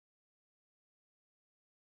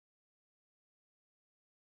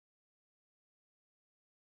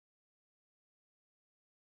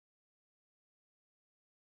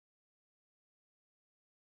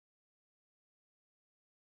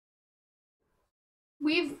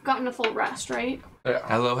We've gotten a full rest, right?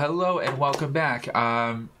 Hello, hello, and welcome back.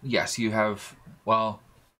 Yes, you have. Well,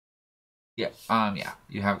 yeah.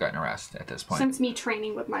 You have gotten a rest at this point. Since me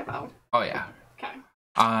training with my bow. Oh yeah. Okay.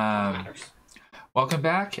 Matters. Welcome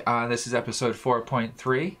back. This is episode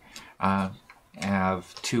 4.3. I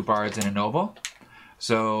have two bards and a noble.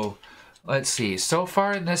 So, let's see. So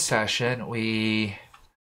far in this session, we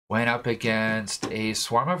went up against a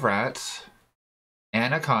swarm of rats,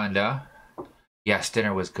 anaconda. Yes,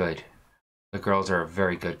 dinner was good. The girls are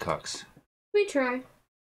very good cooks. We try.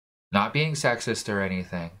 Not being sexist or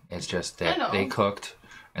anything. It's just that they cooked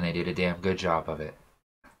and they did a damn good job of it.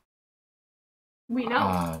 We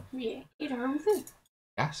know. We ate our own food.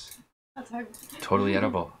 Yes. That's how. Totally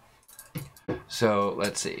edible. So,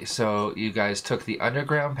 let's see. So, you guys took the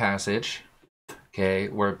underground passage. Okay,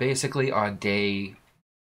 we're basically on day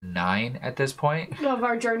 9 at this point. Of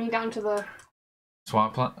our journey down to the...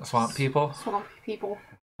 Swamp people? Swamp people.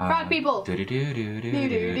 Frog people!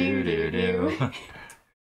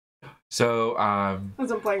 So,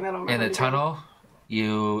 as I'm playing that on my in the tunnel,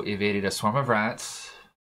 you evaded a swarm of rats,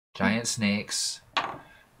 giant snakes,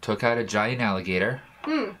 took out a giant alligator.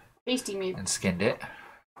 Tasty meat. And skinned it.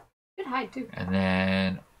 Good hide, too. And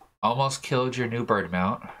then almost killed your new bird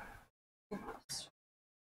mount.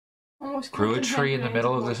 Almost grew a tree in the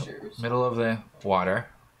middle of the water.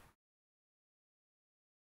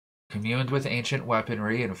 Communed with ancient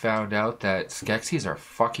weaponry and found out that Skeksies are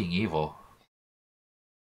fucking evil.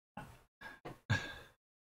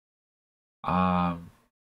 Learn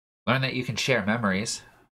that you can share memories.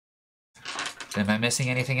 Am I missing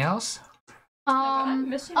anything else?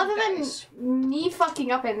 Other than me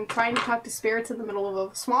fucking up and trying to talk to spirits in the middle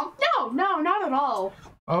of a swamp? No, not at all.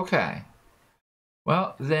 Okay.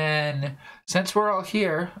 Well, then, since we're all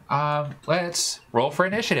here, let's roll for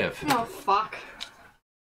initiative. Oh, fuck.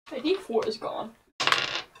 My D4 is gone.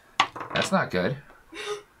 That's not good.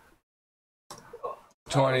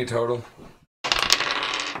 20 total.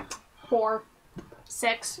 4.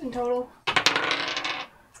 6 in total.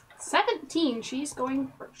 17. She's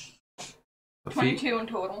going first. 22 in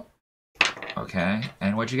total. Okay.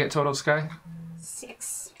 And what'd you get total, Sky?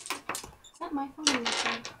 6. Is that my phone?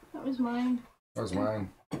 That was mine. That was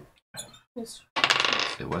mine.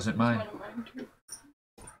 It wasn't mine.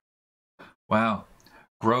 Wow.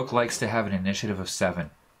 Groke likes to have an initiative of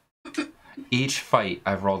 7. Each fight,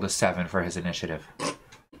 I've rolled a 7 for his initiative.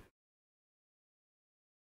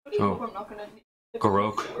 So,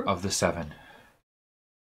 Groke of the 7.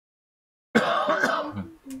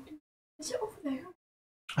 Is it over there?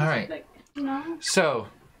 Alright. No. So,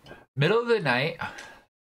 middle of the night,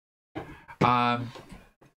 and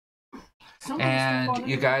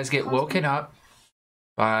you guys get woken up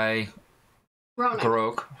by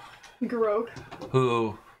Groke,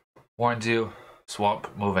 who warns you, swamp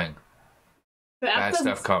moving. Bad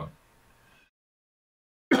stuff come.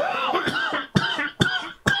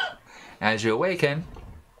 As you awaken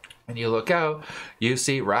and you look out, you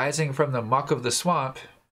see rising from the muck of the swamp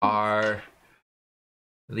are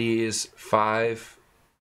these 5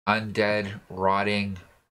 undead, rotting,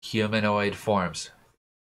 humanoid forms.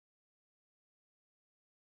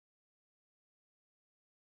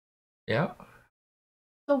 Yeah.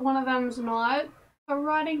 So one of them's not a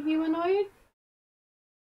rotting humanoid?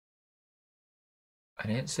 I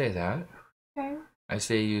didn't say that. Okay. I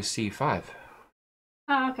say you see 5.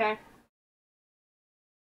 Oh, okay.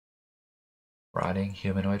 Rotting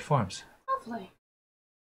humanoid forms. Lovely.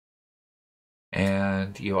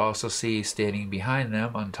 And you also see standing behind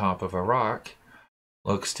them on top of a rock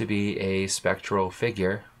looks to be a spectral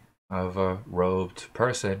figure of a robed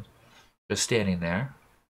person just standing there.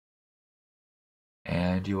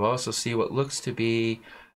 And you also see what looks to be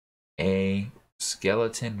a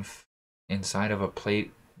skeleton inside of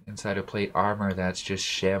plate armor that's just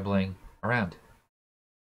shambling around.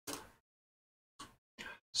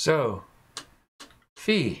 So,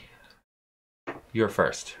 Fee, you're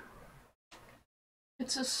first.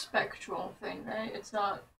 It's a spectral thing, right? It's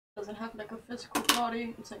not, doesn't have like a physical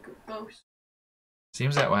body, it's like a ghost.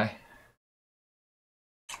 Seems that way.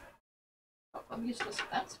 I'm useless in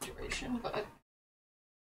that situation, but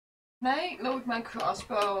can I load my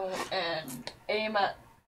crossbow and aim at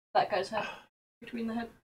that guy's head? Between the head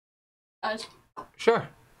eyes? Sure.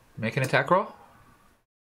 Make an attack roll.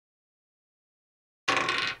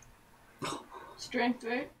 Strength,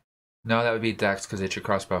 right? No, that would be dex because it's your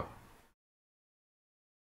crossbow.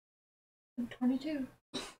 22.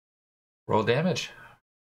 Roll damage.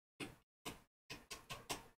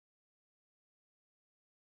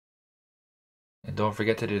 And don't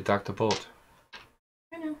forget to deduct a bolt.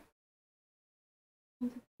 I know.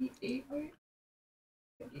 8, right?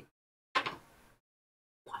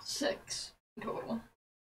 6 total.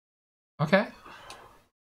 Okay.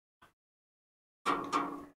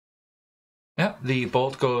 Yep, the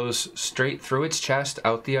bolt goes straight through its chest,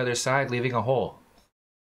 out the other side, leaving a hole.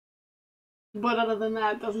 But other than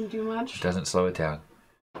that, it doesn't do much. Doesn't slow it down.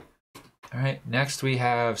 Alright, next we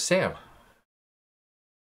have Sam.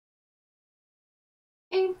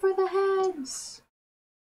 Aim for the heads!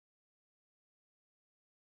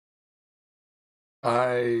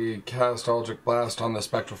 I cast Eldritch Blast on the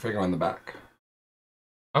spectral figure on the back.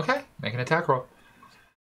 Okay, make an attack roll.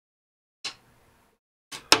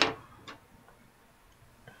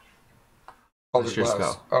 Eldritch your Blast.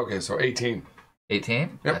 spell? Okay, so 18. 18?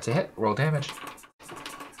 Yep. That's a hit. Roll damage.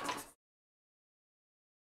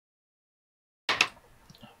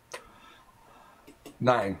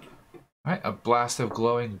 Nine. Alright, a blast of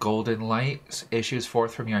glowing golden light issues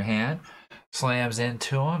forth from your hand, slams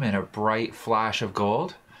into him in a bright flash of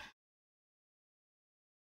gold.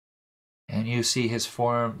 And you see his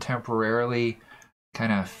form temporarily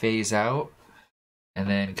kind of phase out and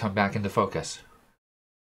then come back into focus.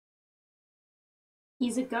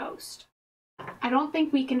 He's a ghost. I don't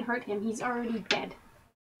think we can hurt him. He's already dead.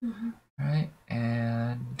 Alright,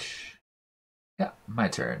 and yeah, my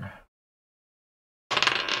turn.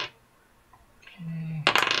 Okay.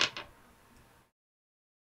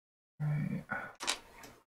 Alright.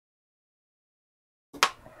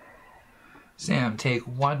 Sam, take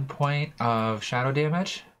 1 point of shadow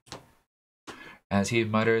damage as he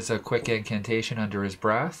mutters a quick incantation under his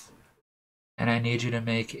breath. And I need you to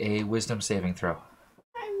make a wisdom saving throw.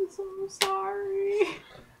 I'm so sorry.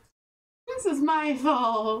 This is my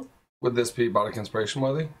fault. Would this be Bardic Inspiration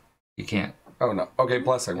worthy? You can't. Oh, no. Okay,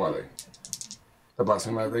 Blessing worthy. The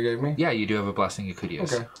blessing that they gave me? Yeah, you do have a blessing you could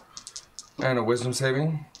use. Okay. And a wisdom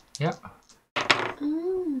saving? Yep.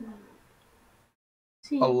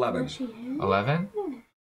 See, 11. 11?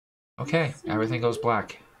 Okay, everything goes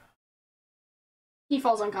black. He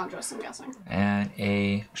falls unconscious, I'm guessing. And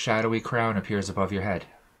a shadowy crown appears above your head.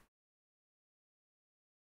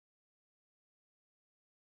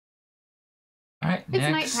 Alright, It's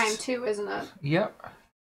next. nighttime too, isn't it? Yep.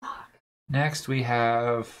 Next we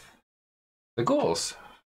have the ghouls.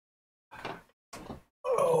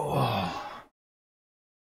 Oh.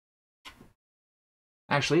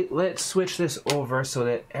 Actually, let's switch this over so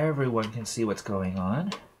that everyone can see what's going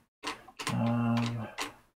on.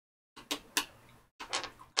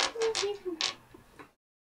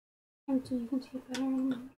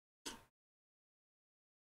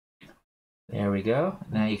 There we go.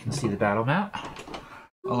 Now you can see the battle map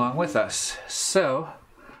along with us. So,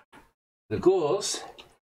 the ghouls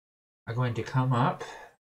are going to come up,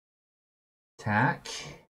 attack,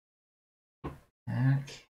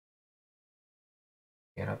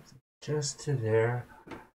 get up just to there.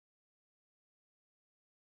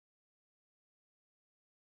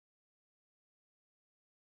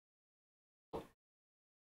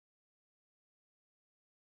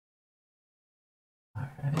 All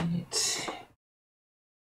right.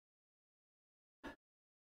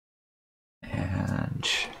 And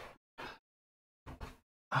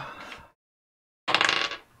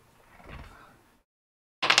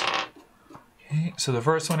okay, so the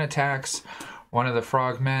first one attacks one of the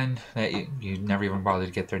frogmen that you never even bothered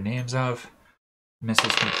to get their names of.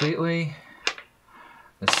 Misses completely.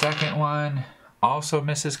 The second one also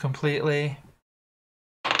misses completely.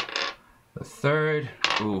 The third,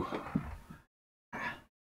 ooh.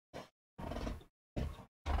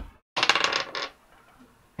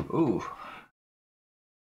 Ooh.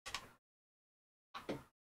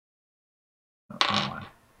 Come on.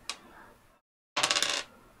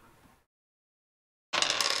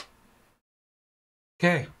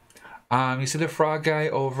 Okay. You see the frog guy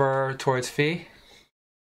over towards Fee?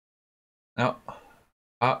 No.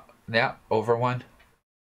 Yeah, over one.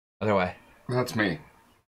 Other way. That's me.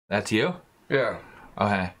 That's you? Yeah.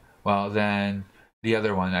 Okay. Well, then the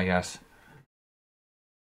other one, I guess.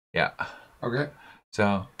 Yeah. Okay.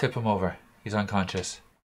 So, tip him over. He's unconscious.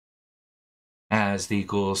 As the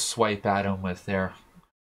ghouls swipe at him with their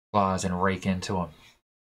claws and rake into him.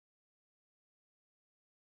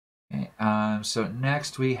 Okay, so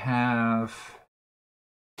next we have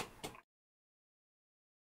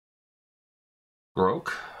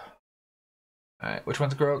Grok. Alright, which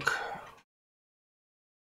one's Grok?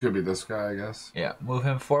 Could be this guy, I guess. Yeah, move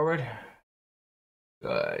him forward.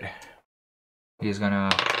 Good. He's gonna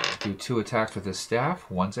do 2 attacks with his staff.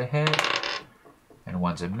 One's a hit, and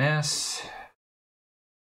one's a miss.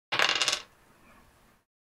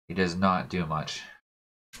 He does not do much.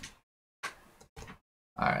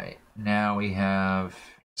 Alright, now we have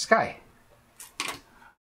Sky.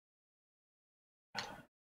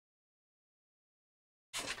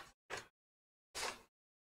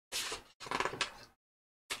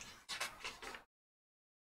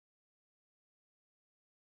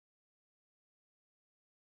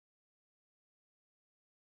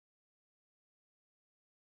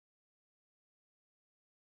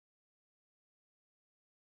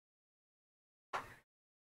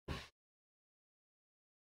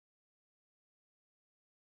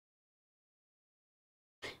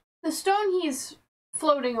 the stone he's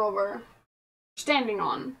floating over, standing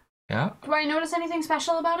on. Yeah. Do I notice anything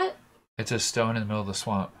special about it? It's a stone in the middle of the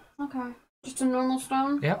swamp. Okay. Just a normal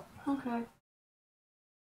stone? Yep. Okay.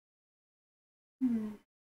 I'm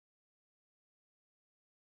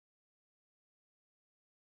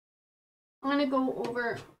gonna go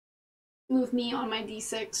over, move me on my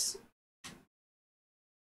d6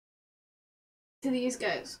 to these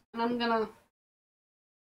guys, and I'm gonna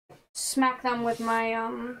smack them with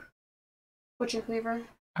my butcher cleaver.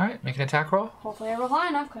 All right, make an attack roll. Hopefully I roll high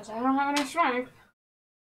enough because I don't have any strength.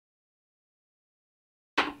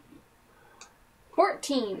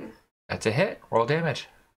 14. That's a hit. Roll damage.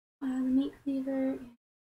 The meat cleaver.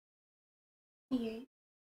 D8.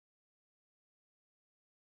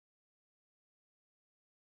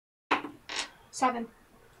 7.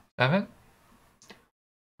 7.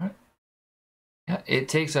 All right. Yeah, it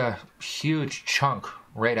takes a huge chunk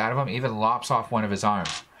right out of him. Even lops off one of his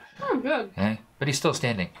arms. Oh, good. Okay, but he's still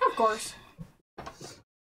standing. Of course.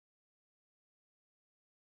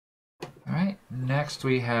 All right. Next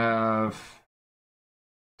we have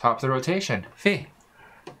top of the rotation. Fee.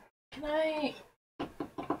 Can I...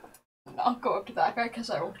 I'll go up to that guy because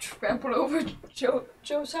I will trample over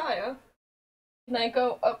Josiah. Can I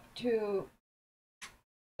go up to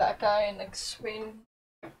that guy and like swing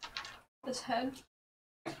his head?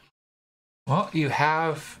 Well, you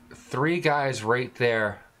have 3 guys right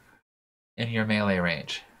there in your melee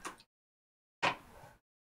range.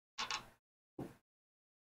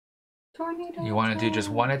 Tornado. You want to do just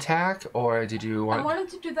one attack, or did you want... I wanted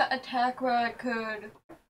to do that attack where I could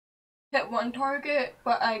hit one target,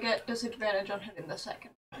 but I get disadvantage on hitting the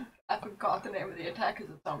second. I forgot the name of the attack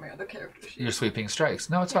because it's on my other character sheet. Your sweeping strikes.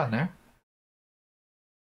 No, it's on there.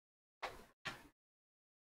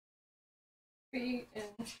 3 in...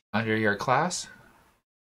 Under your class,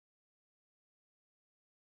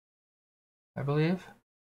 I believe.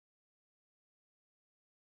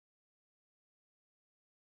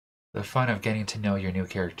 The fun of getting to know your new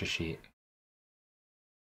character sheet.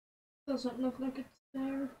 Doesn't look like it's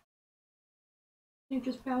there. You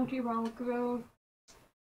just bounty round grove.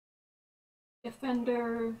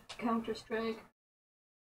 Defender, Counter Strike.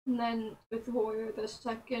 And then with Warrior, the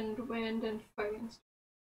second wind and fighting.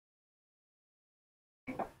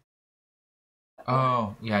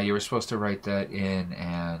 Oh, yeah, you were supposed to write that in,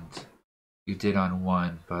 and you did on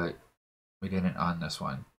one, but we didn't on this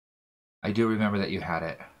one. I do remember that you had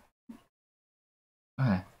it.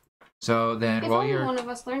 Okay. So then If roll only your one of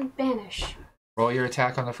us learned Banish. roll your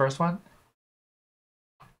attack on the first one.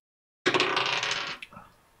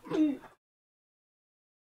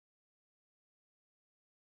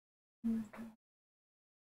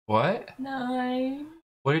 What? 9.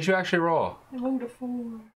 What did you actually roll? I rolled a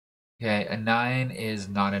 4. Okay, a 9 is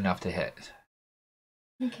not enough to hit.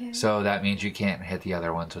 Okay. So that means you can't hit the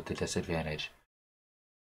other ones with the disadvantage.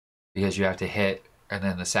 Because you have to hit, and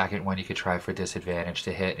then the second one you could try for disadvantage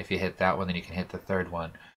to hit. If you hit that one, then you can hit the third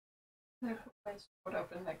one. I put my sword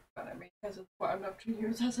up in front of me because it's what enough to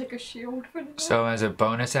use as like a shield for the So as a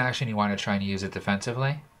bonus action, you want to try and use it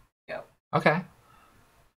defensively? Yep. Okay.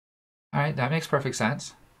 Alright, that makes perfect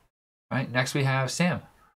sense. Alright, next we have Sam.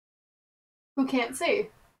 Who can't see?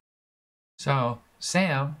 So,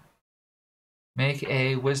 Sam, make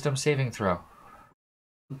a wisdom saving throw.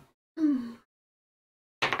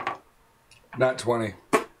 Not 20.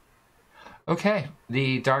 Okay,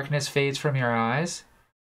 the darkness fades from your eyes,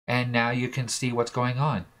 and now you can see what's going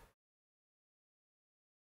on.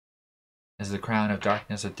 As the crown of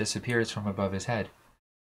darkness disappears from above his head.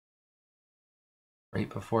 Right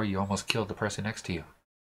before you almost killed the person next to you.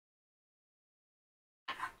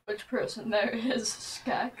 Which person? There is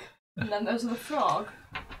Skek, and then there's the frog.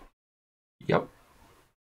 Yep.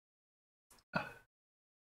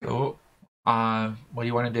 So, what do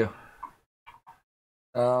you want to do?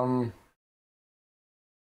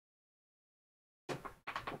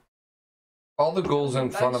 All the ghouls in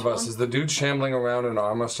front of us. Is the dude shambling around and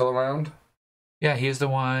Arma still around? Yeah, he's the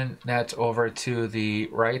one that's over to the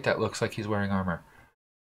right that looks like he's wearing armor.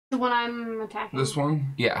 The one I'm attacking. This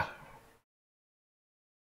one? Yeah.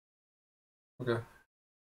 Okay.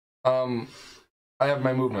 I have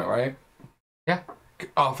my movement, right? Yeah.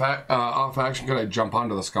 Off action, could I jump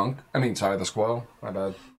onto the skunk? I mean, sorry, the squirrel. My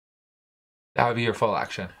bad. That would be your full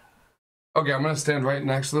action. Okay, I'm gonna stand right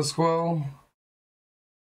next to the squirrel.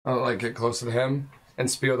 I'll like get closer to him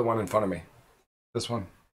and spear the one in front of me. This one.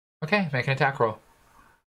 Okay, make an attack roll.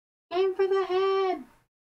 Aim for the head.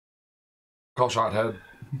 Call shot head.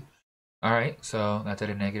 Alright, so that's at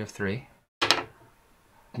a -3.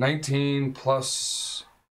 19 plus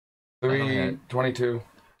 3, That'll hit. 22.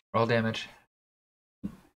 Roll damage.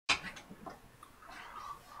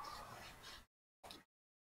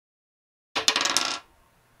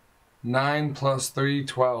 9 plus 3,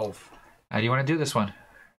 12. How do you want to do this one?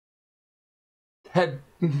 Head.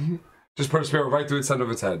 Just put a spear right through the center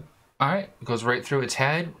of its head. All right, it goes right through its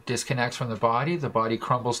head, disconnects from the body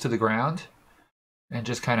crumbles to the ground, and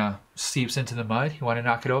just kind of seeps into the mud. You want to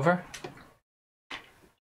knock it over?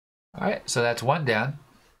 All right, so that's one down.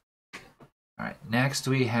 All right, next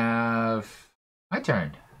we have my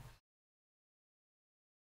turn.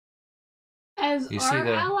 As You our see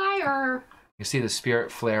the- ally, or You see the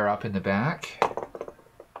spirit flare up in the back.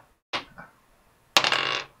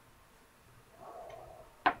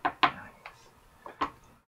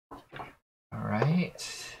 All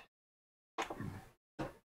right.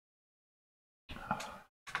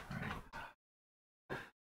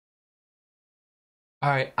 All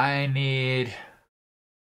right, I need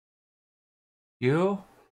you,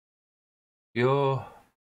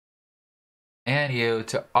 and you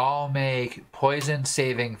to all make poison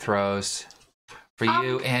saving throws for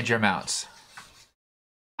you and your mounts.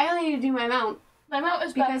 I only need to do my mount My mount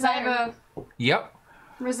is because I have a Yep.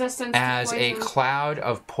 resistance As to a poison. cloud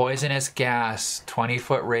of poisonous gas,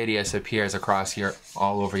 20-foot radius appears across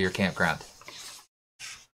all over your campground.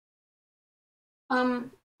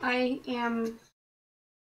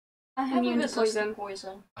 I have a immune to resist poison. to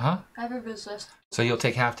poison. Huh? I have a resist. So you'll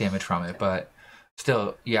take half damage from it, but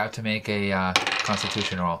still, you have to make a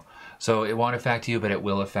Constitution roll. So it won't affect you, but it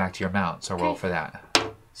will affect your mount. So roll for that.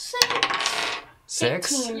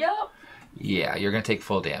 6? 18. Yep. Yeah, you're gonna take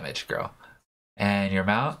full damage, girl. And your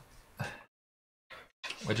mount?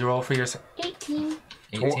 What'd you roll for your 18.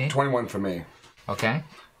 18? 21 for me. Okay.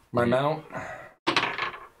 My mount.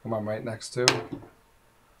 Am I right next to?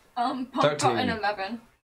 Punk got 13. an 11.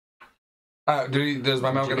 Does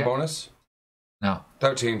my mount you get a get? bonus? No.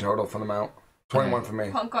 13 total for the mount. 21 for me.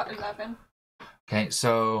 Punk got 11. Okay,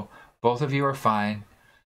 so both of you are fine.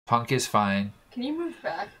 Punk is fine. Can you move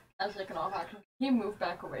back as like an off action? Can you move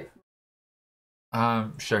back away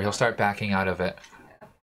from Sure, he'll start backing out of it.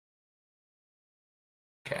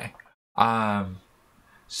 Okay.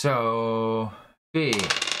 So B.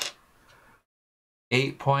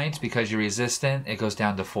 8 points because you're resistant, it goes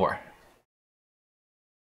down to 4.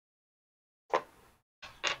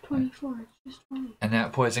 24. It's just 20. And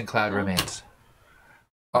that poison cloud remains.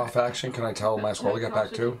 Off action, can I tell my squall to get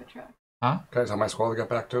back too? Huh? Can I tell my squall to get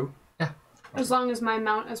back too? Yeah. As long as my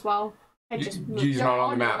mount as well. I just moved. He's not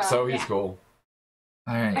on the map, so he's Yeah. cool.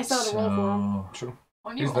 Alright. I still had to roll for him. True.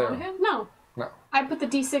 On He's you there. on him? No. No. I put the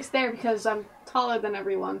D6 there because I'm taller than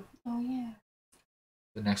everyone. Oh yeah.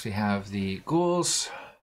 So next we have the ghouls,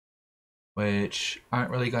 which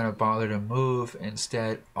aren't really going to bother to move.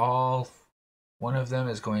 Instead, one of them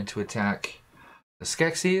is going to attack the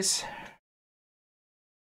Skeksies,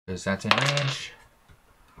 because that's in range.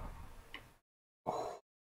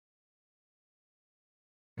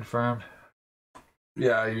 Confirmed.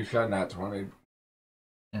 Yeah, you got nat 20.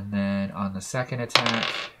 And then on the second attack,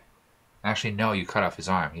 actually no, you cut off his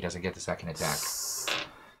arm. He doesn't get the second attack.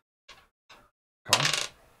 Come on.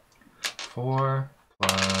 4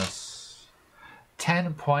 plus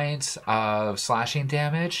 10 points of slashing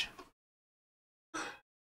damage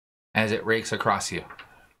as it rakes across you.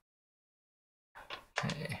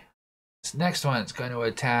 Okay. This next one's going to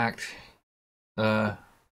attack the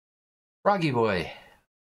Froggy Boy.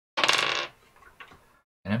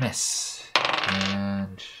 And a miss.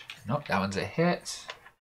 And nope, that one's a hit.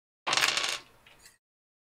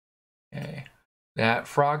 Okay. That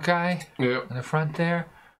frog guy Yep. in the front there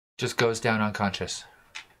just goes down unconscious.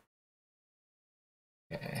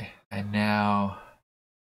 Okay. And now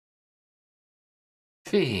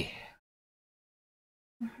Fee.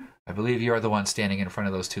 I believe you're the one standing in front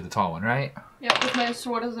of those two, the tall one, right? Yeah, with my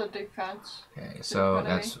sword as a defense. Okay, so front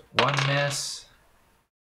of that's 1 miss,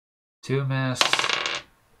 2 miss.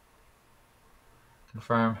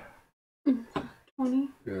 Confirm. 20.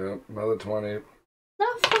 Yeah, another 20. The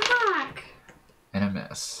fuck? And a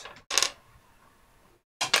miss.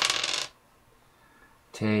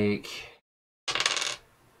 Take. It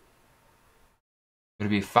would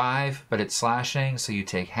be 5, but it's slashing, so you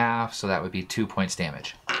take half, so that would be 2 points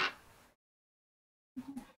damage.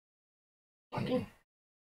 Okay.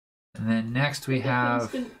 And then next we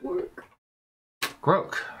have Didn't work.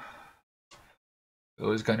 Grok.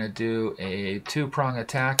 Who's gonna do a 2-prong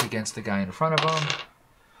attack against the guy in front of him.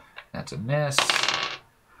 That's a miss.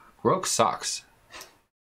 Grok sucks.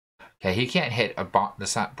 Okay, he can't hit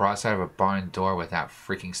the broadside of a barn door with that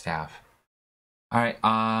freaking staff. Alright,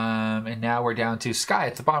 and now we're down to Sky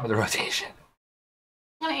at the bottom of the rotation.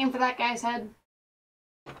 I'm gonna aim for that guy's head.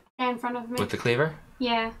 Guy in front of me. With the cleaver?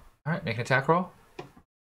 Yeah. Alright, make an attack roll.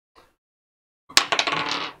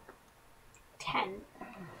 10.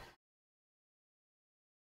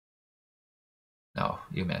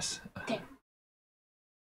 you miss. Okay.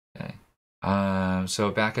 Okay.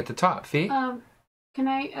 So back at the top, Fee. Can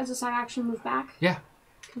I, as a side action, move back? Yeah.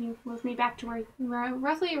 Can you move me back to where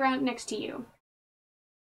roughly around next to you?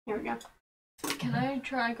 There we go. Can I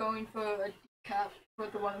try going for a decap for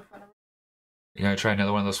the one in front of me? You gonna try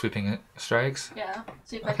another one of those sweeping strikes? Yeah.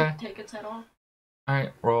 See if I Okay. can take its head off.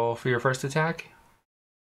 Alright, roll for your first attack.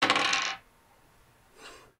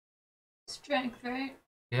 Strength, right?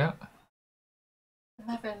 Yeah.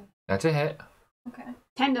 11. That's a hit. Okay.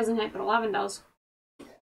 10 doesn't hit, but 11 does.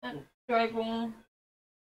 And drag one.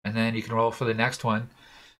 And then you can roll for the next one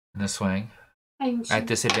in the swing at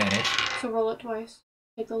disadvantage. So roll it twice.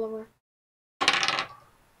 Take the lower.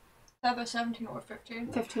 Either 17 or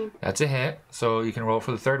 15. 15. That's a hit. So you can roll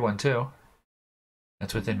for the third one too.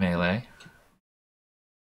 That's within melee.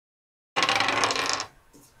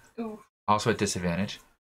 Ooh. Also at disadvantage.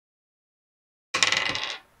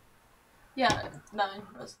 Yeah, 9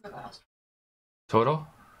 was the last. Total?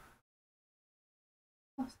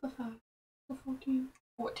 What's the 5? The 14.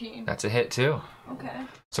 14. That's a hit too. Okay.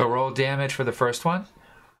 So roll damage for the first one.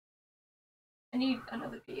 I need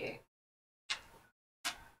another D8.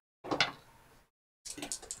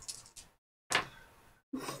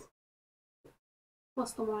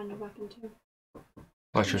 Plus the 1 in weapon too.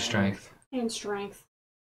 Plus your strength. And strength.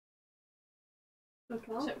 So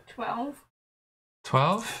 12? So 12.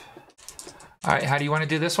 12. Alright, how do you want to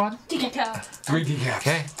do this one? Decap. 3 decaps.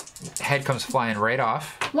 Okay. Head comes flying right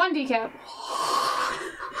off. 1 decap.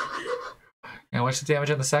 And what's the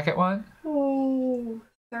damage on the second one? Oh,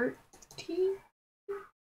 13?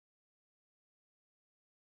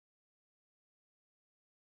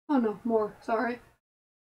 Oh no, more. Sorry.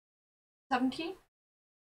 17?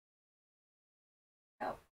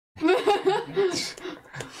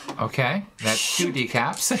 Okay, that's 2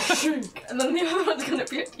 decaps. And then the other one's gonna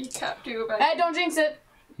be a decap too. Hey, don't jinx it.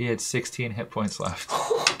 He had 16 hit points left.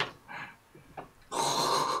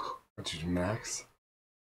 What's your max?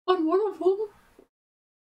 On one of them?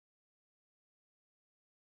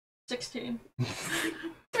 16.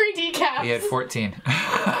 3 decaps. He had 14.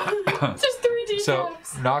 Just 3 decaps. So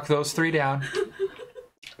knock those 3 down.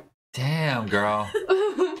 Damn, girl.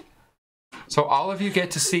 So all of you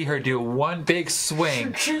get to see her do one big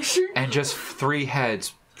swing and just 3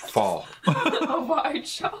 heads fall. A wide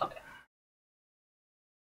shot.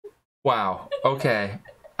 Wow. Okay.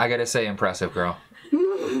 I gotta say, impressive, girl.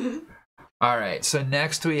 All right. So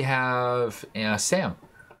next we have Sam.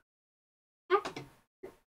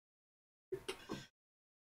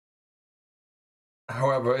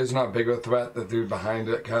 However, is not big a threat. The dude behind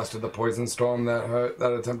it casted the poison storm that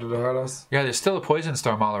attempted to hurt us. Yeah, there's still a poison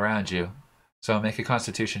storm all around you. So make a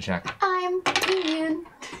Constitution check. I'm immune.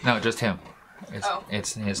 No, just him. Oh.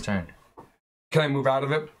 It's his turn. Can I move out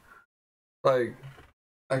of it? Like,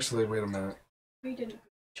 actually, wait a minute. We didn't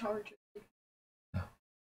charge it.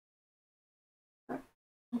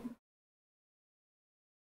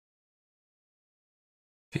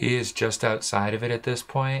 He is just outside of it at this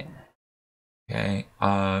point. Okay.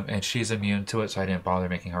 And she's immune to it, so I didn't bother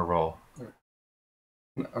making her roll.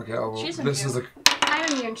 Okay, I'll, She's this is a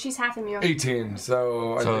I'm immune. She's half immune. 18,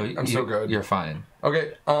 so I'm so good. You're fine.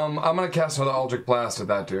 Okay, I'm gonna cast another Eldritch Blast at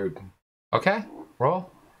that dude. Okay. Roll.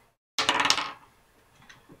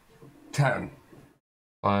 10.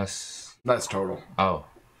 Plus. That's total. Oh.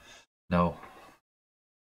 No.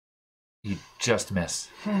 You just miss.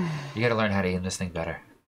 You gotta learn how to aim this thing better.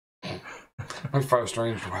 My first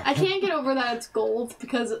ranged weapon. I can't get over that it's gold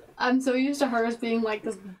because I'm so used to hers being like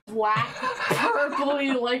this black,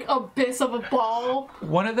 purpley, like abyss of a ball.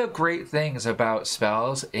 One of the great things about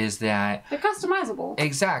spells is that They're customizable.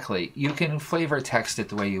 exactly you can flavor text it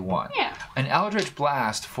the way you want. Yeah. An Eldritch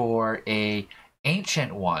Blast for a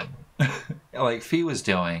ancient one, like Fee was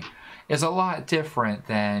doing, is a lot different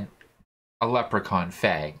than a leprechaun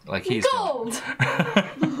Fae, like he's Gold!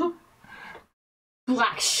 doing.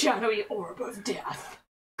 Black shadowy orb of death.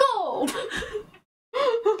 Gold!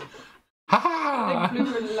 Ha ha! Like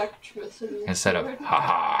blue electricity. Instead of ha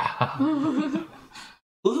ha.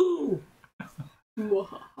 Ooh.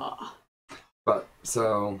 But,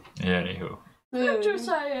 so... Yeah, anywho.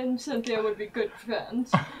 Josiah and Cynthia would be good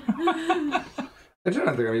friends. I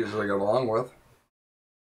don't think I'm usually get along with.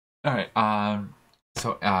 Alright,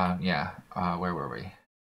 yeah, where were we?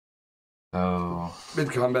 So,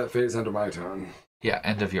 Mid-combat phase into my turn. yeah,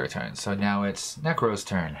 end of your turn. So now it's Necro's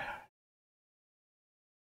turn.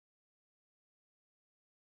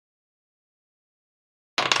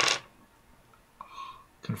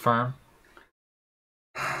 Confirm.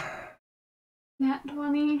 Nat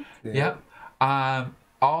 20. Yep.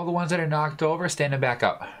 All the ones that are knocked over, standing back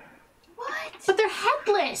up. What? But they're headless.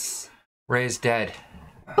 headless. Ray's dead.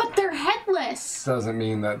 But they're headless. Doesn't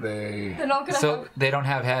mean that they... They're not gonna So have... they don't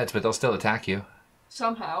have heads, but they'll still attack you.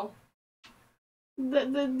 Somehow.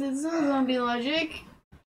 This is zombie logic.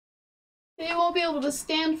 They won't be able to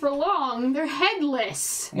stand for long. They're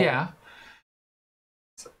headless. Yeah.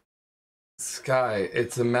 Sky,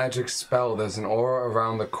 it's a magic spell. There's an aura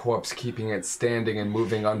around the corpse keeping it standing and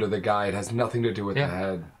moving under the guy. It has nothing to do with the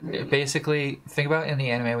head. Basically, think about in the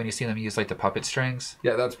anime when you see them use like the puppet strings.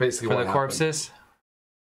 Yeah, that's basically for what the corpses.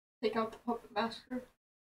 Take out the puppet master.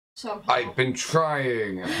 Somehow. I've been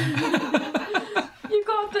trying. You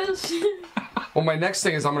got this. Well, my next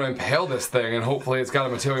thing is I'm going to impale this thing, and hopefully it's got a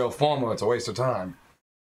material form or it's a waste of time.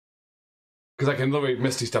 Because I can literally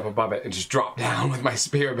Misty Step above it and just drop down with my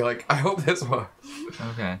spear and be like, I hope this works.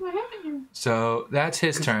 Okay. What happened? So that's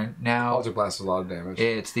his turn. Now Eldritch Blast does a lot of damage.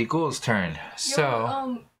 it's the ghoul's turn.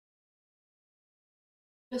 So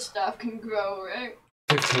the staff can grow, right?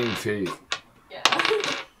 15 feet. Yeah.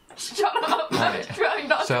 Shut up. Right. I'm trying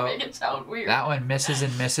not So, to make it sound weird. that one misses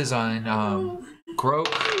and misses on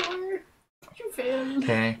Groke.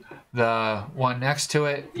 Okay. The one next to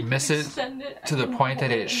it misses Extend it to the and point that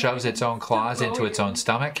hold it shoves its own claws into its own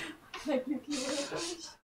stomach. Like Yuki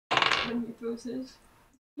does when he throws his.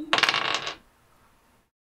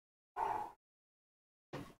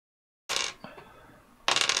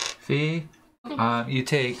 Fee, you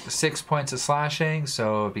take 6 points of slashing,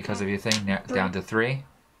 so because of your thing, down to 3.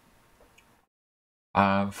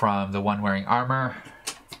 From the one wearing armor.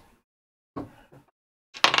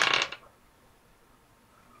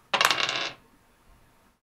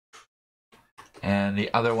 And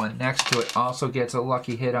the other one next to it also gets a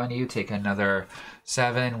lucky hit on you. Take another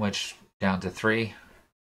 7, which down to 3.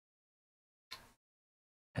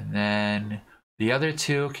 And then the other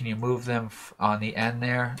two, can you move them on the end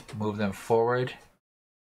there? Move them forward.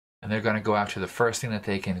 And they're going to go after the first thing that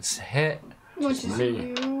they can hit. Which is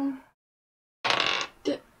you.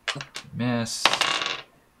 Miss.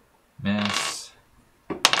 Miss.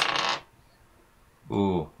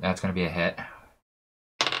 Ooh, that's going to be a hit.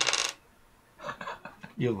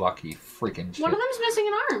 You lucky freaking shit. One of them's missing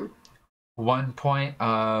an arm. 1 point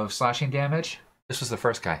of slashing damage. This was the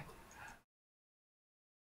first guy.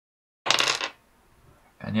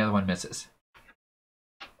 And the other one misses.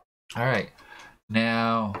 Alright.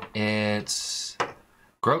 Now it's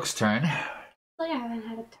Groke's turn. Like I haven't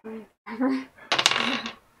had a turn ever.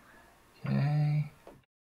 Okay.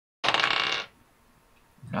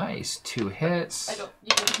 Nice. 2 hits. You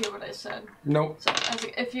didn't hear what I said. Nope. So,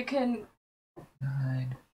 if you can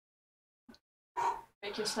 9.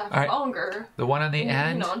 make your staff All right. longer. The one on the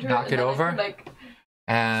end, knock it over.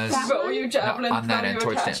 As throw your javelin on that from end your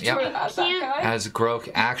towards them. attached Yep. to it at that guy. As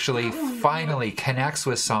Groke actually finally connects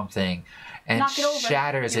with something and Knock it over.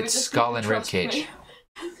 shatters You its just skull need and to trust ribcage. me.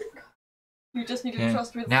 You just need to Okay.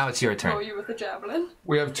 trust me. Now it's your Throw turn. you with the javelin.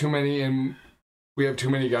 We have too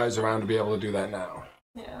many guys around to be able to do that now.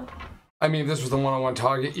 Yeah. I mean, if this was the one-on-one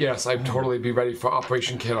target, yes, I'd totally be ready for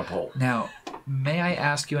Operation Catapult. Now, may I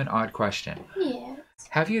ask you an odd question? Yeah.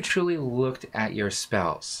 Have you truly looked at your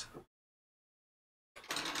spells?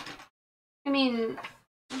 I mean,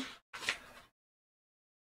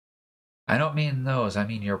 I don't mean those, I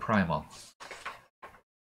mean your primal.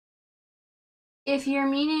 if you're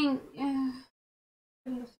meaning...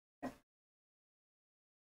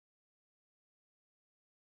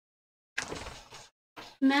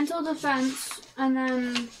 mental defense, and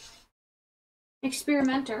then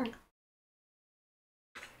experimenter.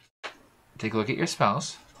 Take a look at your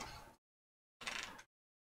spells.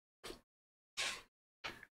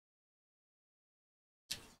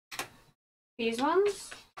 These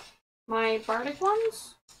ones? My bardic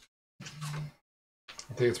ones?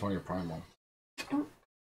 I think it's one of your primal. Primal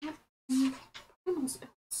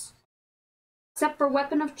spells. Except for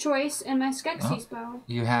weapon of choice and my Skeksies Bard.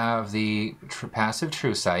 You have the passive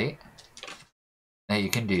True Sight that you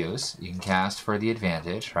can use. You can cast for the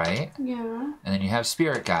advantage, right? Yeah. And then you have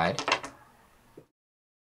Spirit Guide.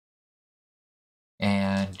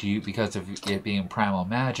 And because of it being primal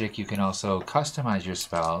magic, you can also customize your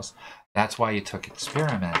spells. That's why you took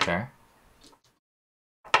Experimenter.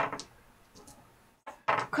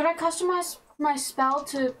 Could I customize my spell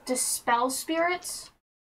to dispel spirits?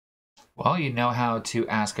 Well, you know how to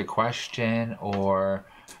ask a question or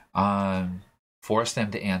force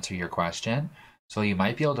them to answer your question. So you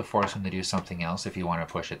might be able to force them to do something else if you want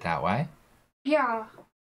to push it that way. Yeah.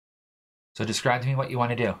 So describe to me what you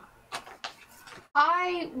want to do.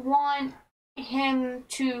 I want him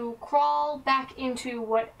to crawl back into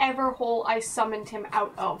whatever hole I summoned him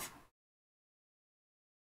out of.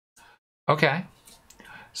 Okay.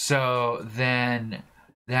 So then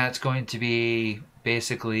that's going to be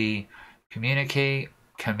basically communicate,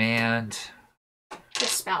 command. The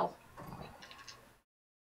spell.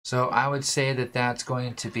 So I would say that that's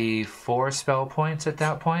going to be 4 spell points at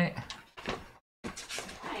that point.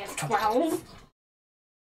 I have 12.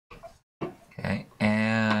 Okay,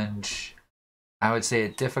 and I would say a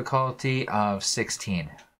difficulty of 16.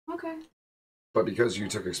 Okay. But because you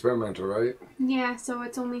took experimental, right? Yeah, so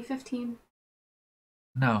it's only 15.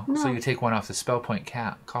 No, so No. you take 1 off the spell point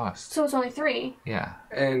cost. So it's only 3. Yeah.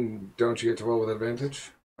 And don't you get to roll with advantage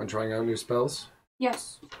on trying out new spells?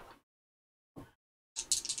 Yes.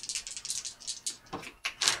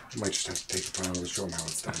 I might just have to take the final to show him how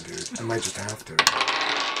it's done, dude. I might just have to.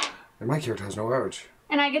 And my character has no urge.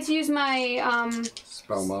 And I get to use my,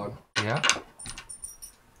 Spell mod. Yeah.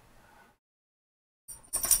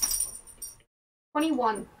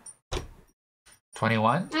 21.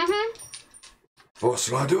 21? Mm-hmm. Oh,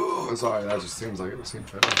 Sladu! Sorry, that just seems like it would seem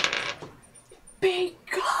better. Big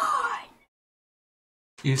God!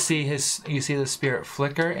 You see the spirit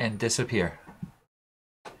flicker and disappear.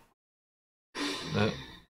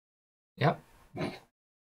 Yep.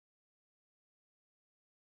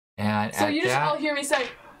 And So at you just that, all hear me say,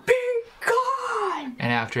 Big God!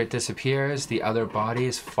 and after it disappears, the other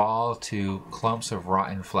bodies fall to clumps of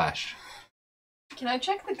rotten flesh. Can I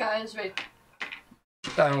check the guys right?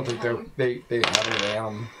 I don't think they have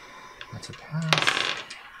any That's a pass.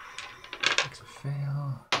 That's a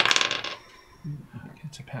fail.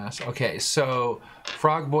 It's a pass. Okay, so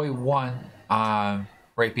Frog Boy 1,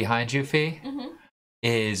 right behind you, Fee,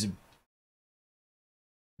 is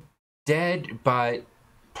dead, but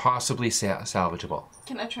possibly salvageable.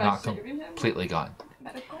 Can I try Not saving him? completely gone.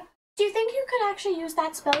 Medical? Do you think you could actually use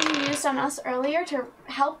that spell you used on us earlier to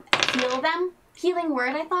help heal them? Healing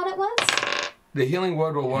word, I thought it was? The healing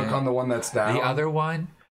word will work on the one that's down. The other one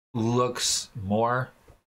looks more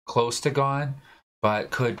close to gone, but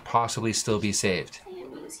could possibly still be saved. I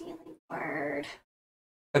didn't use healing word.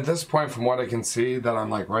 At this point, from what I can see, that I'm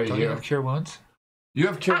like right Don't you here. have cure wounds? You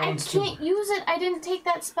have cure I wounds too. can't use it. I didn't take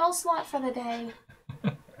that spell slot for the day.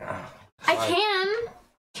 I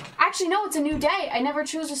can. Actually, no, it's a new day. I never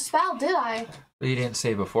chose a spell, did I? But you didn't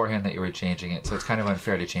say beforehand that you were changing it, so it's kind of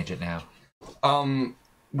unfair to change it now.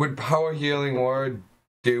 Would power healing word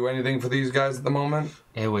do anything for these guys at the moment?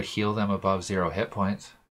 It would heal them above 0 hit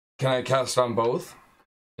points. Can I cast on both?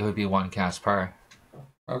 It would be 1 cast per.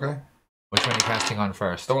 Okay. Which one are you casting on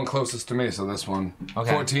first? The one closest to me, so this one. Okay.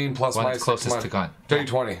 14 plus One my that's closest to gun. Dirty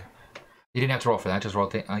 20. You didn't have to roll for that, just roll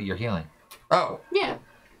your healing. Oh, Yeah.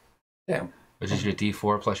 damn. Which is your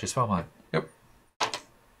D4 plus your spell mod. Yep.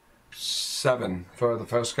 7 for the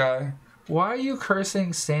first guy. Why are you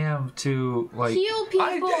cursing Sam to, like... Heal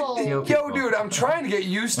people. Heal Yo, people. dude, I'm trying to get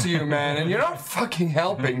used to you, man, and you're not fucking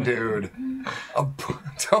helping, dude.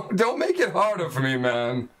 Don't make it harder for me,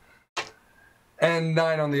 man. And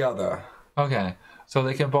 9 on the other. Okay, so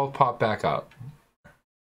they can both pop back up.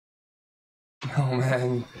 Oh,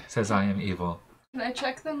 man. Says I am evil. Can I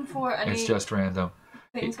check them for any It's just random.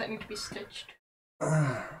 things that need to be stitched?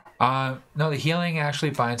 No, the healing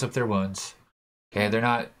actually binds up their wounds. Okay, they're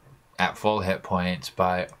not at full hit points,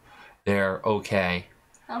 but they're okay.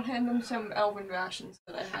 I'll hand them some elven rations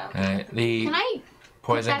that I have. The Can I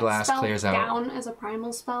poison put that glass spell clears out. down as a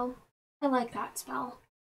primal spell? I like that spell.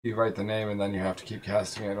 You write the name, and then you have to keep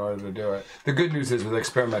casting it in order to do it. The good news is, with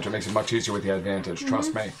Experimenter, it makes it much easier with the advantage,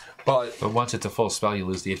 trust me. But once it's a full spell, you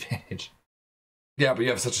lose the advantage. yeah, but you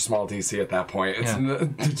have such a small DC at that point.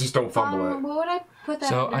 It's just don't fumble it. What would I put that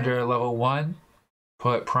So under level 1,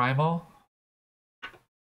 put primal.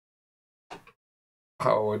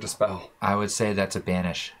 Power word to spell. I would say that's a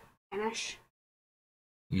banish. Banish.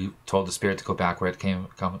 You told the spirit to go back where it came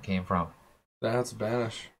from. That's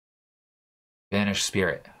banish. Banish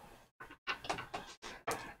spirit.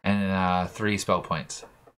 And 3 spell points.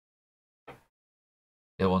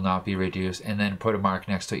 It will not be reduced. And then put a mark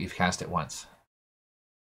next to it. You've cast it once.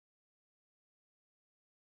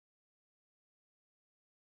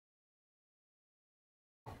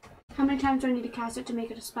 How many times do I need to cast it to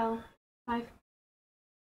make it a spell? 5?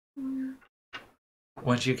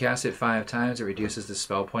 Once you cast it 5 times, it reduces the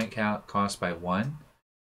spell point count cost by 1.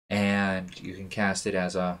 And you can cast it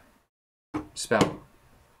as a spell.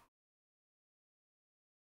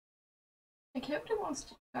 My character wants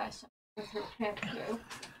to try something with her character,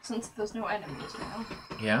 since there's no enemies now.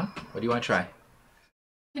 Yeah? What do you want to try?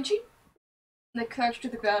 Could she, like, crouch to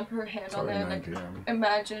the ground, put her hand on there, like,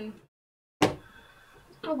 imagine,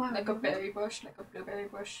 Oh wow. like a berry bush, like a blueberry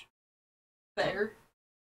bush, there.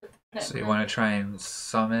 So you want to try and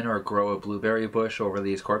summon or grow a blueberry bush over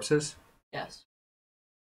these corpses? Yes.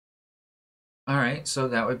 All right, so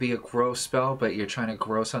that would be a grow spell, but you're trying to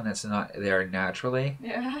grow something that's not there naturally.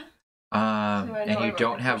 Yeah. And you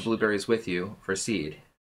don't have blueberries with you for seed.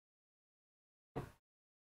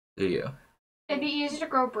 Do you? It'd be easy to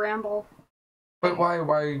grow bramble. But why?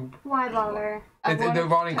 Why bother? They're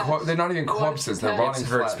rotting. They're not even corpses. They're rotting It's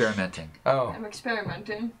for flesh. experimenting. Oh. I'm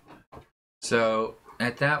experimenting. So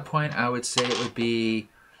at that point, I would say it would be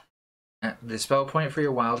the spell point for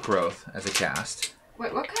your wild growth as a cast.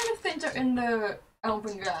 Wait, what kind of things are in the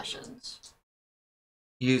elven rations?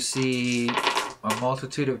 You see a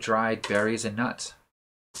multitude of dried berries and nuts.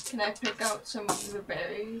 Can I pick out some of the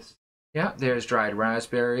berries? Yeah, there's dried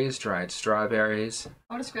raspberries, dried strawberries.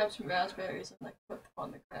 I'll just grab some raspberries and like put them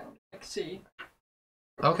on the ground. Like see.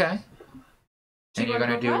 Okay. So And you're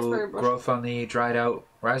gonna do growth on the dried out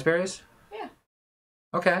raspberries? Yeah.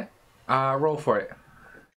 Okay. Roll for it.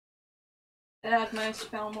 Add my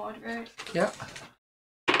spell mod, right? Yep.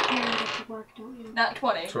 Nat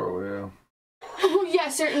 20. Totally, yeah. Oh,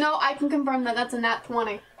 yes, sir. No, I can confirm that. That's a nat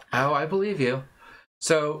 20. Oh, I believe you.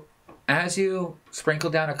 So, as you sprinkle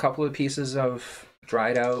down a couple of pieces of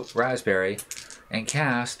dried out raspberry and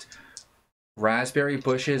cast, raspberry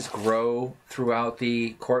bushes grow throughout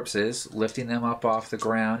the corpses, lifting them up off the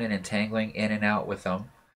ground and entangling in and out with them,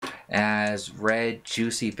 as red,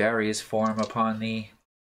 juicy berries form upon the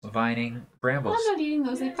vining brambles. I'm not eating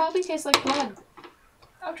those. They probably taste like blood.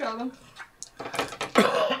 I'll try them.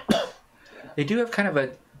 They do have kind of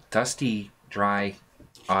a dusty, dry,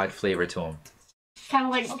 odd flavor to them. Kind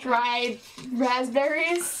of like dried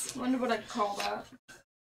raspberries. I wonder what I'd call that.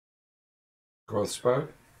 Growth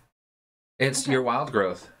spout? It's your wild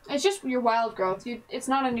growth. It's just your wild growth. It's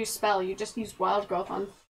not a new spell. You just use wild growth on.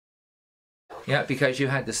 Yeah, because you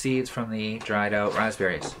had the seeds from the dried out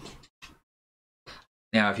raspberries.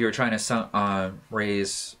 Now, if you were trying to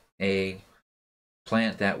raise a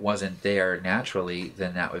plant that wasn't there naturally,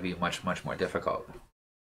 then that would be much, much more difficult.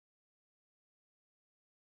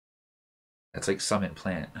 That's like summon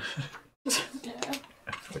plant, Yeah.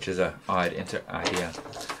 which is a odd idea.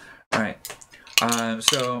 All right.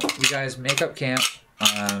 So you guys make up camp.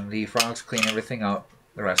 The frogs clean everything up.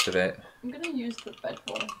 The rest of it. I'm gonna use the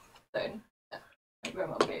bedroll thing that my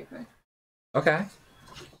grandma gave me. Okay.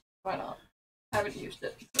 Why not? I haven't used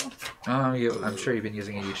it before. I'm sure you've been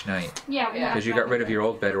using it each night Yeah, Yeah. because you got rid of your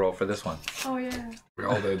old bedroll for this one. Oh yeah. We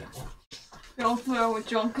all did. We all throw with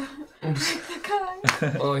junk.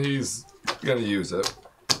 Okay. Well, he's gonna use it.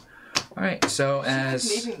 All right. So as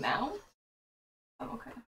Leaving now? Oh,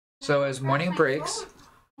 okay. so as morning breaks.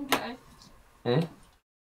 Okay.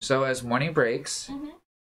 So as morning breaks,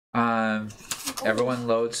 everyone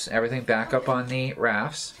loads everything back up on the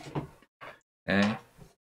rafts. Okay.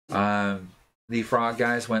 The frog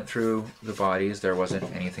guys went through the bodies. There wasn't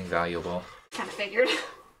anything valuable kind of figured.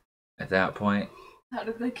 at that point. How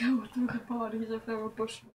did they go through the bodies if there were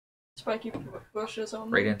spiky bushes on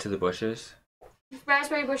them? Right into the bushes.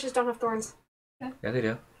 Raspberry bushes don't have thorns. Yeah, they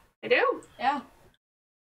do. They do. Yeah.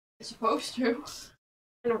 They're supposed to.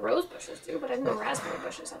 I know rose bushes do, but I didn't know raspberry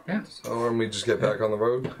bushes have thorns. Yeah. So when we just get back on the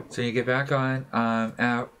road? So you get back on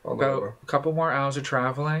about a couple more hours of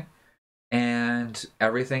traveling, and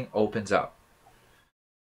everything opens up.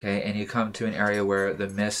 Okay, and you come to an area where the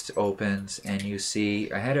mist opens, and you see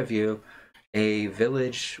ahead of you a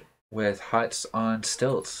village with huts on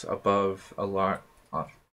stilts above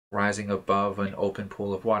rising above an open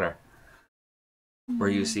pool of water, where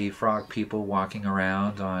you see frog people walking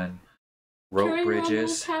around on rope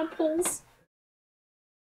bridges. Tadpoles.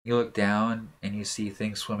 You look down and you see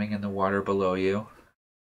things swimming in the water below you.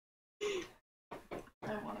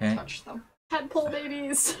 I want to touch them. Tadpole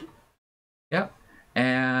babies. Yep.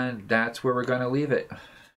 And that's where we're going to leave it.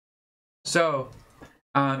 So,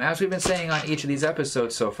 as we've been saying on each of these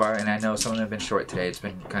episodes so far, and I know some of them have been short today, it's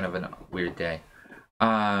been kind of a weird day.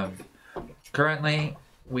 Currently,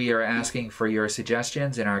 we are asking for your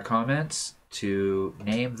suggestions in our comments to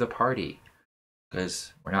name the party,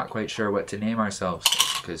 because we're not quite sure what to name ourselves,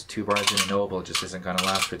 because Two Bards and a Noble just isn't going to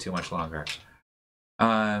last for too much longer.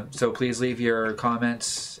 So please leave your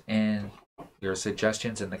comments and your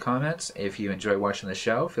suggestions in the comments. If you enjoy watching the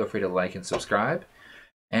show, feel free to like and subscribe.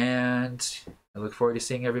 And I look forward to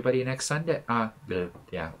seeing everybody next Sunday.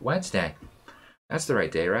 Wednesday. That's the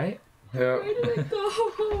right day, right? Yeah. Where did it go?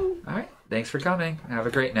 All right. Thanks for coming. Have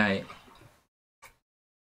a great night.